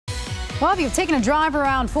Well, if you've taken a drive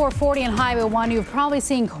around 440 and Highway 1, you've probably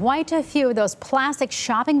seen quite a few of those plastic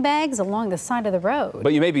shopping bags along the side of the road.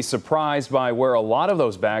 But you may be surprised by where a lot of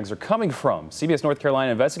those bags are coming from. CBS North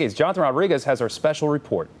Carolina Investigates' Jonathan Rodriguez has our special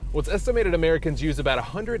report. Well, it's estimated Americans use about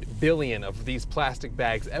 100 billion of these plastic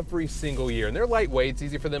bags every single year, and they're lightweight. It's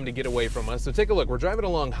easy for them to get away from us. So take a look. We're driving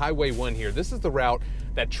along Highway 1 here. This is the route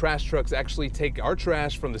that trash trucks actually take our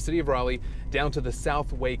trash from the city of Raleigh down to the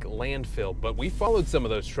South Wake landfill. But we followed some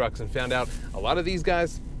of those trucks and found out a lot of these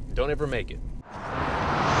guys don't ever make it.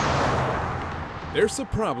 There's a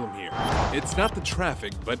problem here. It's not the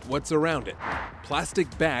traffic, but what's around it.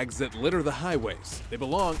 Plastic bags that litter the highways. They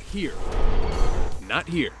belong here, not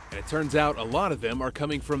here. And it turns out a lot of them are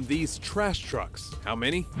coming from these trash trucks. How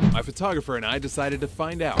many? My photographer and I decided to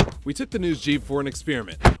find out. We took the news Jeep for an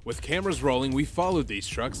experiment. With cameras rolling, we followed these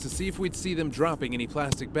trucks to see if we'd see them dropping any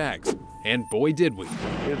plastic bags. And boy, did we.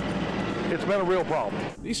 It's been a real problem.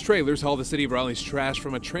 These trailers haul the city of Raleigh's trash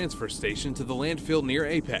from a transfer station to the landfill near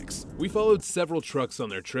Apex. We followed several trucks on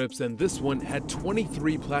their trips, and this one had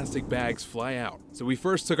 23 plastic bags fly out. So we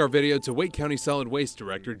first took our video to Wake County Solid Waste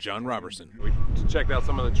Director John Robertson. We checked out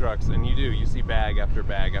some of the trucks, and you see bag after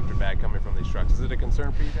bag after bag coming from these trucks. Is it a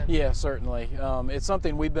concern for you guys? Yeah, certainly. It's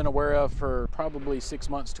something we've been aware of for probably 6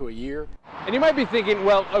 months to a year. And you might be thinking,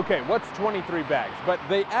 well, okay, what's 23 bags? But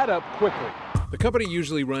they add up quickly. The company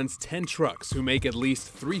usually runs 10 trucks who make at least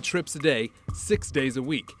 3 trips a day, 6 days a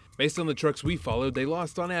week. Based on the trucks we followed, they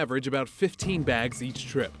lost on average about 15 bags each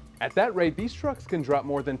trip. At that rate, these trucks can drop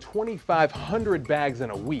more than 2,500 bags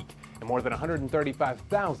in a week and more than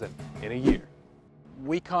 135,000 in a year.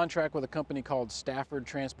 We contract with a company called Stafford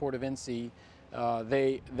Transport of NC.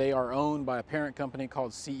 They are owned by a parent company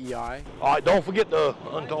called CEI. All right, don't forget the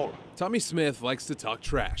untold. Tommy Smith likes to talk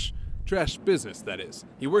trash. Trash business, that is.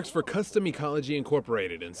 He works for Custom Ecology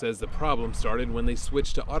Incorporated and says the problem started when they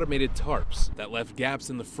switched to automated tarps that left gaps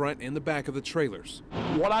in the front and the back of the trailers.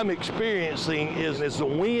 What I'm experiencing is as the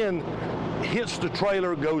wind hits the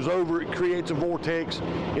trailer, goes over, it creates a vortex,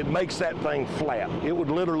 it makes that thing flat. It would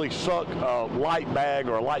literally suck a light bag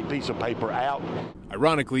or a light piece of paper out.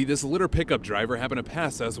 Ironically, this litter pickup driver happened to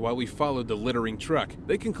pass us while we followed the littering truck.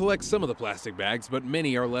 They can collect some of the plastic bags, but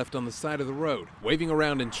many are left on the side of the road, waving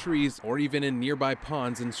around in trees or even in nearby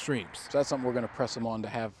ponds and streams. So that's something we're going to press them on to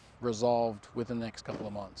have resolved within the next couple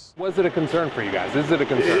of months. Was it a concern for you guys? Is it a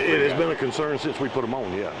concern? It has been a concern since we put them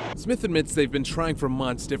on, yeah. Smith admits they've been trying for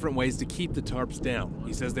months different ways to keep the tarps down.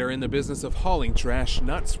 He says they're in the business of hauling trash,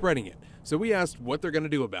 not spreading it. So we asked what they're going to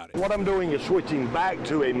do about it. What I'm doing is switching back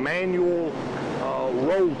to a manual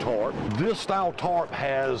roll tarp. This style tarp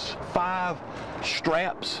has 5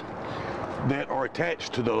 straps that are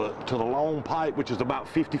attached to the long pipe, which is about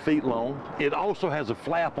 50 feet long. It also has a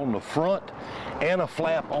flap on the front and a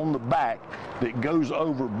flap on the back that goes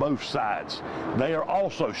over both sides. They are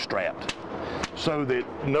also strapped so that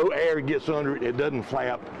no air gets under it, it doesn't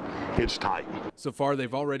flap, it's tight. So far,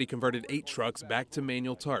 they've already converted 8 trucks back to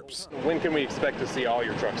manual tarps. When can we expect to see all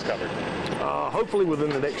your trucks covered? Hopefully within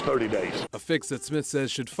the next 30 days. A fix that Smith says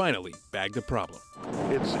should finally bag the problem.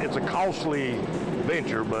 It's a costly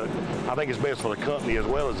venture, but I think it's best for the company as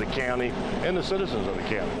well as the county and the citizens of the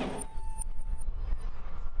county.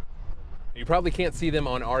 You probably can't see them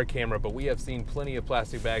on our camera, but we have seen plenty of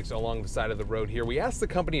plastic bags along the side of the road here. We asked the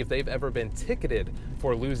company if they've ever been ticketed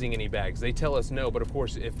for losing any bags. They tell us no, but of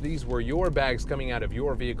course, if these were your bags coming out of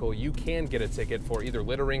your vehicle, you can get a ticket for either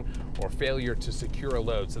littering or failure to secure a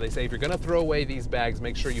load. So they say if you're gonna throw away these bags,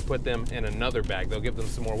 make sure you put them in another bag. They'll give them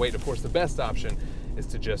some more weight. Of course, the best option is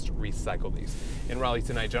to just recycle these. In Raleigh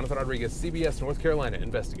tonight, Jonathan Rodriguez, CBS North Carolina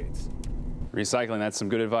Investigates. Recycling, that's some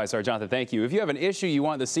good advice. All right, Jonathan, thank you. If you have an issue you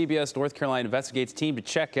want the CBS North Carolina Investigates team to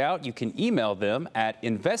check out, you can email them at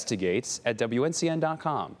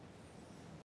investigates@wncn.com.